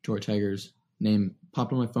 hey, Detroit Tigers, name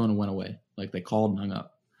popped on my phone and went away. Like, they called and hung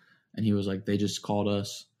up. And he was like, they just called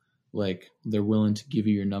us. Like, they're willing to give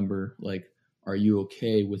you your number. Like, are you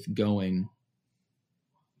okay with going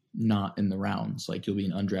not in the rounds? Like, you'll be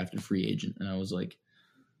an undrafted free agent. And I was like,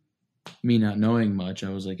 me not knowing much, I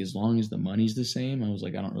was like, as long as the money's the same, I was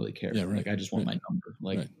like, I don't really care. Yeah, right. Like, I just want my number.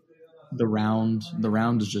 Like, right. the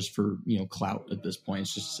round is just for, clout at this point.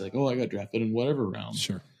 It's just like, oh, I got drafted in whatever round.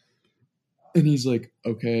 Sure. And he's like,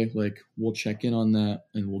 okay, like, we'll check in on that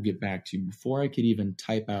and we'll get back to you. Before I could even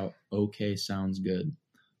type out, okay, sounds good,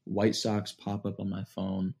 White Sox pop up on my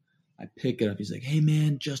phone. I pick it up. He's like, hey,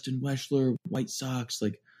 man, Justin Weschler, White Sox.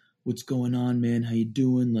 Like, what's going on, man? How you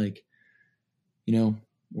doing? Like, we're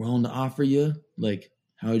willing to offer you. Like,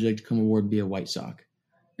 how would you like to come aboard and be a White Sox?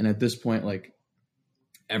 And at this point, like,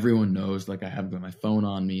 everyone knows, like, I have my phone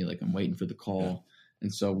on me. Like, I'm waiting for the call. Yeah.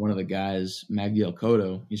 And so one of the guys, Magdiel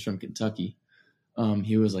Cotto, he's from Kentucky.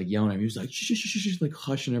 He was like yelling at me. He was like, shh, shh, shh, shh, like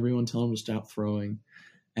hushing everyone, telling him to stop throwing.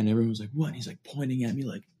 And everyone was like, what? And he's like pointing at me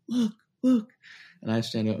like, look. And I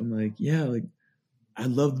stand up. I'm like, yeah, like,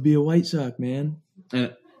 I'd love to be a White Sox, man.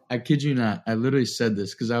 And I kid you not, I literally said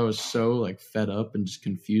this because I was so like fed up and just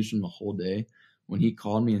confused from the whole day. When he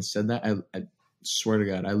called me and said that, I swear to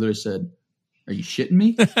God, I literally said, are you shitting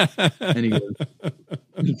me? And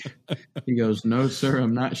he goes, no, sir,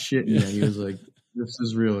 I'm not shitting you. He was like, this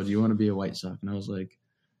is real. Do you want to be a White Sox? And I was like,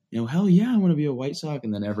 hell yeah, I want to be a White Sox.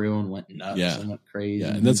 And then everyone went nuts and went crazy. Yeah,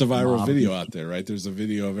 and that's a viral video out there, right? There's a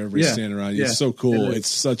video of everybody standing around you. It's so cool.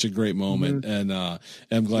 It's such a great moment. Mm-hmm. And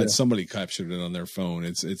I'm glad somebody captured it on their phone.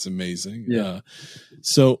 It's amazing. Yeah.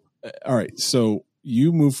 So, all right. So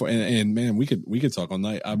you move forward, and man, we could talk all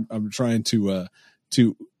night. I'm trying to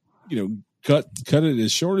cut it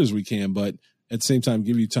as short as we can, but at the same time,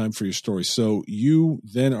 give you time for your story. So you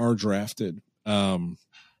then are drafted.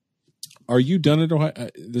 Are you done at Ohio?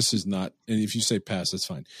 This is not, and if you say pass, that's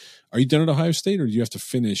fine. Are you done at Ohio State, or do you have to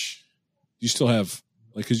finish? You still have,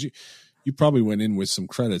 like, because you probably went in with some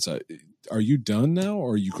credits. Are you done now,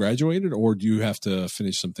 or are you graduated, or do you have to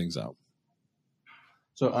finish some things out?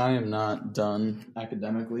 So I am not done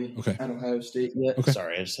academically at Ohio State yet. Okay.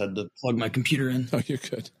 Sorry, I just had to plug my computer in. Oh, you're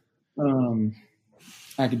good.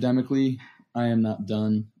 Academically, I am not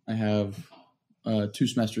done. I have 2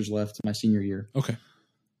 semesters left my senior year. Okay.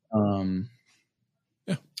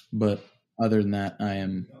 But other than that, I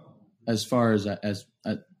am, as far as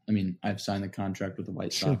I've signed the contract with the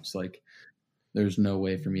White Sox. Like, there's no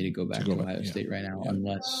way for me to go back to Ohio State right now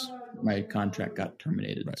unless my contract got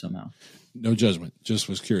terminated somehow. No judgment. Just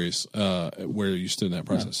was curious where you stood in that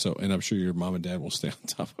process. Yeah. So, and I'm sure your mom and dad will stay on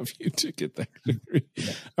top of you to get that degree.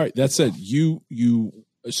 Yeah. All right. That said,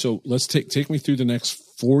 so let's take me through the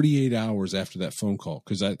next 48 hours after that phone call.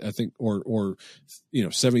 Cause I think, or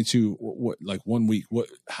 72, what, like 1 week,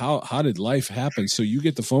 how did life happen? So you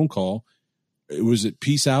get the phone call. Was it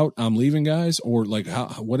peace out, I'm leaving, guys? Or like,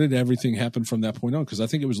 what did everything happen from that point on? Cause I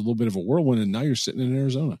think it was a little bit of a whirlwind, and now you're sitting in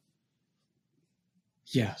Arizona.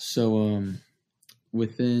 Yeah. So,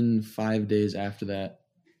 within 5 days after that,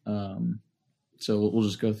 so we'll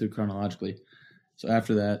just go through chronologically. So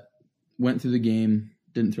after that, went through the game,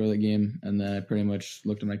 didn't throw that game. And then I pretty much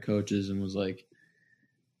looked at my coaches and was like,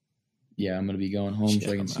 yeah, I'm going to be going home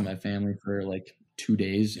so I can see my family for like 2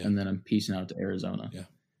 days. Yeah. And then I'm peacing out to Arizona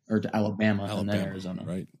or to Alabama and then Arizona.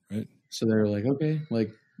 Right. So they were like, okay,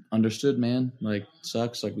 like, understood, man. Like,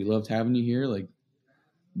 sucks. Like, we loved having you here. Like,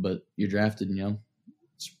 but you're drafted,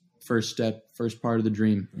 it's first step, first part of the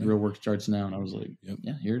dream. Right. Real work starts now. And I was like,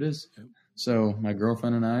 yeah, here it is. Yep. So my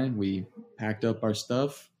girlfriend and I, we packed up our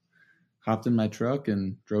stuff, hopped in my truck,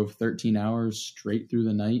 and drove 13 hours straight through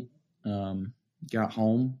the night. Got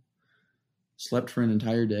home, slept for an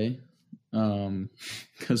entire day,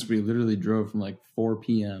 because we literally drove from like 4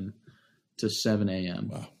 p.m. to 7 a.m.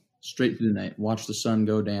 Wow. Straight through the night. Watch the sun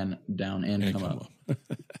go down and come up.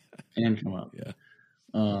 And come up. Yeah.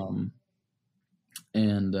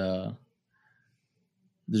 And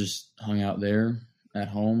just hung out there at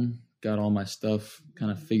home. Got all my stuff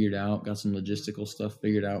kind of figured out. Got some logistical stuff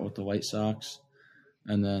figured out with the White Sox.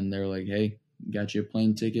 And then they were like, hey, got you a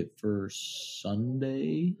plane ticket for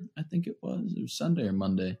Sunday, I think it was. It was Sunday or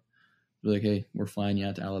Monday. They're like, hey, we're flying you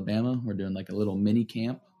out to Alabama. We're doing like a little mini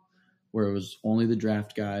camp where it was only the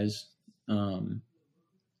draft guys. Only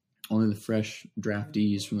the fresh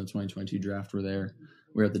draftees from the 2022 draft were there.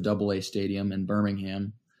 We're at the AA Stadium in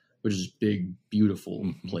Birmingham, which is a big,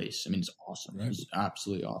 beautiful place. I mean, it's awesome. Right. It's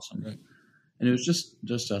absolutely awesome. Right. And it was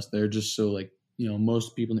just us there, just so like,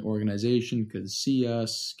 most people in the organization could see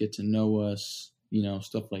us, get to know us,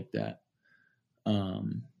 stuff like that.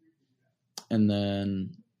 And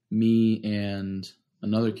then me and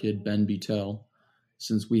another kid, Ben Butel,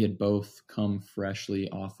 since we had both come freshly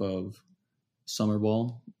off of summer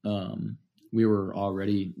ball, we were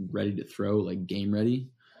already ready to throw, like game ready.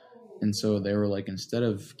 And so they were like, instead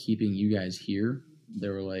of keeping you guys here, they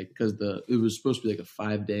were like, because it was supposed to be like a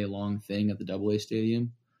 5-day long thing at the AA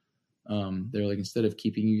stadium. They were like, instead of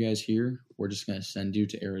keeping you guys here, we're just going to send you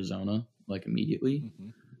to Arizona like immediately. Mm-hmm.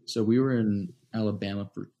 So we were in Alabama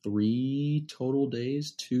for 3 total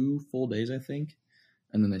days, 2 full days, I think.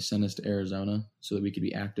 And then they sent us to Arizona so that we could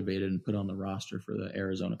be activated and put on the roster for the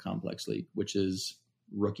Arizona Complex League, which is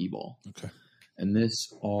rookie ball. Okay. And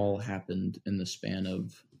this all happened in the span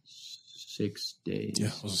of 6 days. Yeah, I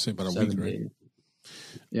was going to say about a week, right? Days.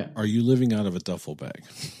 Yeah. Are you living out of a duffel bag?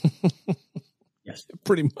 Yes.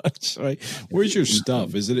 Pretty much, right? Where's your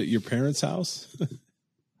stuff? Is it at your parents' house?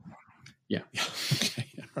 Yeah. Okay.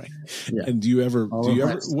 All right. Yeah. And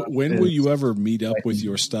when will you ever meet up with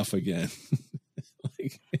your stuff again?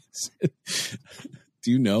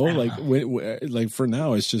 Do you know? Like like for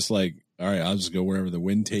now, it's just like, all right, I'll just go wherever the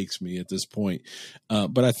wind takes me at this point.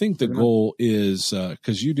 But I think the goal is,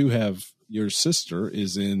 because you do have, your sister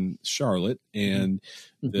is in Charlotte, and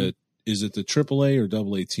is it the AAA or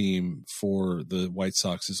AA team for the White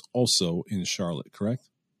Sox is also in Charlotte, correct?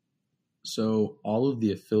 So all of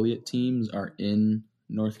the affiliate teams are in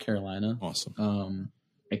North Carolina. Awesome.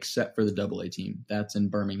 Except for the AA team. That's in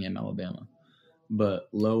Birmingham, Alabama. But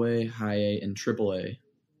low A, high A, and AAA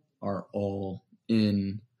are all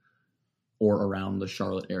in or around the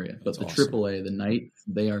Charlotte area. But the awesome. AAA, the Knights,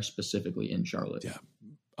 they are specifically in Charlotte. Yeah.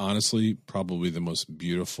 Honestly, probably the most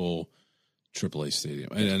beautiful AAA stadium.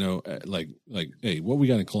 And I know, like, hey, what we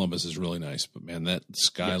got in Columbus is really nice, but man, that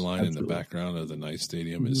skyline in the background of the Knights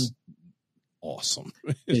Stadium is awesome.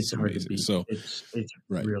 It's hard to beat. So it's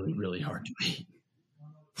really, really hard to beat.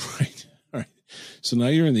 Right. All right. So now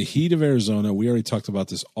you're in the heat of Arizona. We already talked about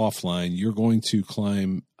this offline. You're going to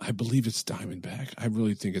climb, I believe it's Diamondback. I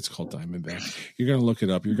really think it's called Diamondback. You're going to look it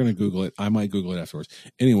up. You're going to Google it. I might Google it afterwards.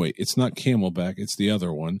 Anyway, it's not Camelback. It's the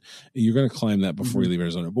other one. You're going to climb that before you leave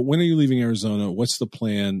Arizona. But when are you leaving Arizona? What's the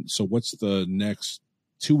plan? So what's the next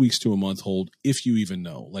 2 weeks to a month hold, if you even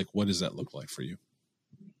know? Like, what does that look like for you?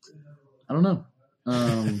 I don't know.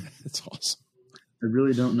 It's awesome. I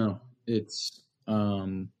really don't know. It's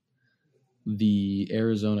the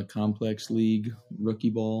Arizona Complex League rookie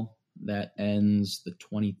ball that ends the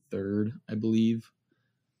 23rd, I believe.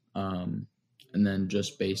 And then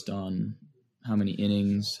just based on how many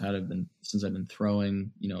innings since I've been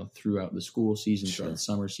throwing, throughout the school season, throughout the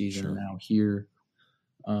summer season, and now here,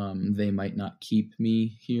 they might not keep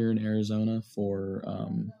me here in Arizona for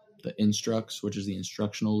the Instructs, which is the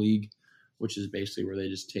instructional league, which is basically where they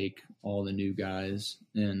just take all the new guys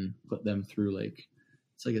and put them through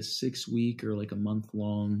it's like a 6-week or like a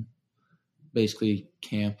month-long basically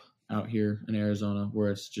camp out here in Arizona,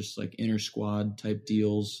 where it's just like inter-squad type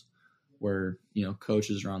deals where,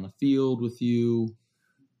 coaches are on the field with you.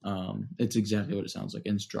 It's exactly what it sounds like,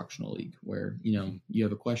 instructional league, where, you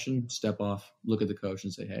have a question, step off, look at the coach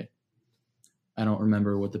and say, hey, I don't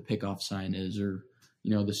remember what the pickoff sign is, or,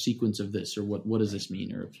 the sequence of this, or what does this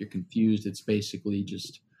mean? Or if you're confused, it's basically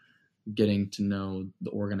just getting to know the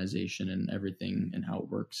organization and everything and how it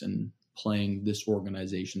works and playing this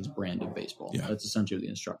organization's brand of baseball. Yeah. That's essentially what the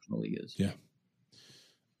instructional league is. Yeah.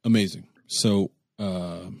 Amazing. So,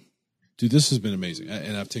 dude, this has been amazing.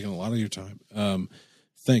 And I've taken a lot of your time.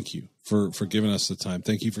 Thank you for giving us the time.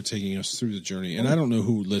 Thank you for taking us through the journey. And I don't know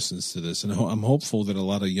who listens to this, and I'm hopeful that a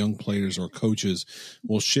lot of young players or coaches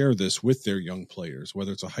will share this with their young players,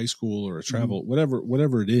 whether it's a high school or a travel,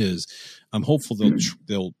 whatever it is. I'm hopeful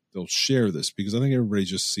they'll share this, because I think everybody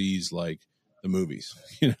just sees like the movies,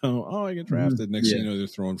 oh, I get drafted. Next thing you know, they're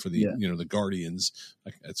throwing for the, the Guardians.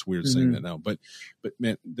 Like, it's weird saying that now, but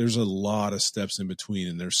man, there's a lot of steps in between,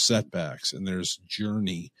 and there's setbacks, and there's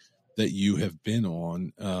journey that you have been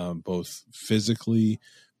on, both physically,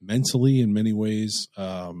 mentally, in many ways.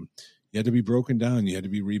 You had to be broken down. You had to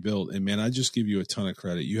be rebuilt. And man, I just give you a ton of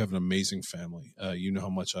credit. You have an amazing family. You know how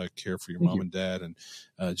much I care for your mom and dad, and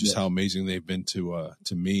just how amazing they've been to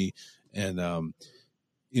me. And,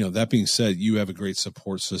 that being said, you have a great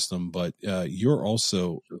support system, but you're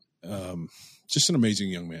also just an amazing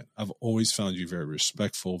young man. I've always found you very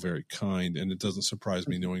respectful, very kind, and it doesn't surprise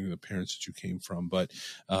me knowing the parents that you came from. But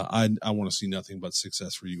I want to see nothing but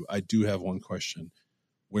success for you. I do have one question.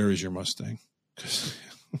 Where is your Mustang?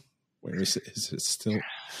 Where is it? Is it still?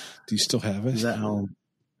 Do you still have it? He's at home.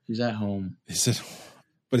 He's at home. Is it?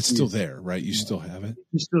 But it's still there, right? You still have it?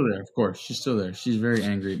 She's still there, of course. She's still there. She's very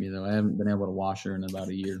angry at me, though. I haven't been able to wash her in about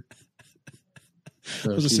a year.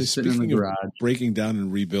 So she's sitting in the garage. Breaking down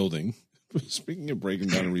and rebuilding. Speaking of breaking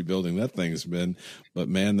down and rebuilding, that thing's been, but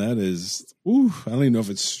man, that is, I don't even know if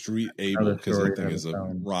it's street able, because that thing is a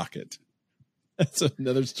rocket. That's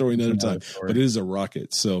another story, another time. But it is a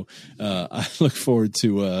rocket. So I look forward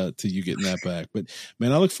to you getting that back. But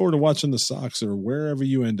man, I look forward to watching the Sox or wherever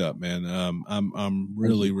you end up, man. I'm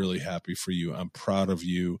really, really happy for you. I'm proud of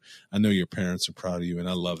you. I know your parents are proud of you, and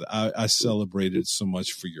I love that. I celebrated so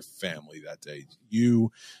much for your family that day.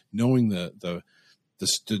 You knowing the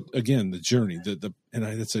journey, and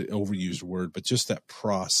that's an overused word, but just that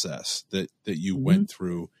process that you went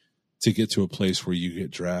through to get to a place where you get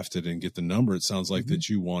drafted and get the number. It sounds like that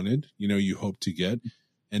you wanted, you hope to get,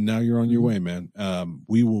 and now you're on your way, man.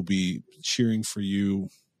 We will be cheering for you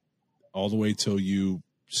all the way till you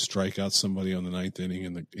strike out somebody on the ninth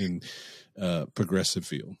inning in Progressive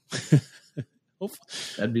Field.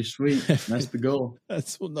 That'd be sweet. That's the goal.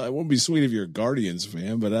 It won't be sweet if you're a Guardians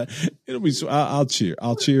fan, but it'll be. I'll cheer.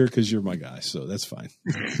 I'll cheer because you're my guy, so that's fine.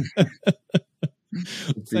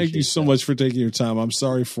 Thank you so much for taking your time. I'm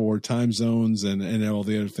sorry for time zones and all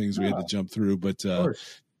the other things we had to jump through, but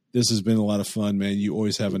this has been a lot of fun, man. You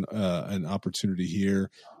always have an opportunity here.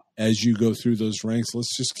 As you go through those ranks,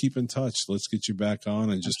 let's just keep in touch. Let's get you back on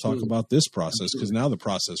and just talk about this process, because now the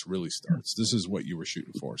process really starts. This is what you were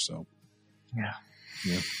shooting for, so.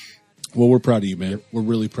 Yeah. Well, we're proud of you, man. We're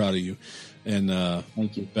really proud of you. And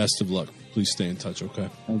thank you. Best of luck. Please stay in touch, okay?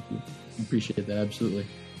 Thank you. I appreciate that. Absolutely.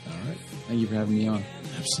 All right. Thank you for having me on.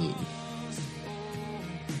 Absolutely.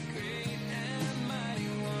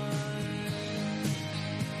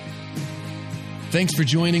 Thanks for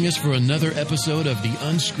joining us for another episode of the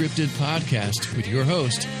Unscripted Podcast with your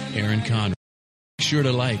host, Aaron Conrad. Make sure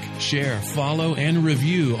to like, share, follow, and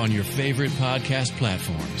review on your favorite podcast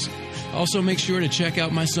platforms. Also, make sure to check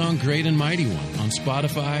out my song Great and Mighty One on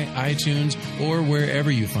Spotify, iTunes, or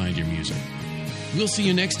wherever you find your music. We'll see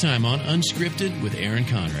you next time on Unscripted with Aaron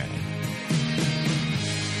Conrad.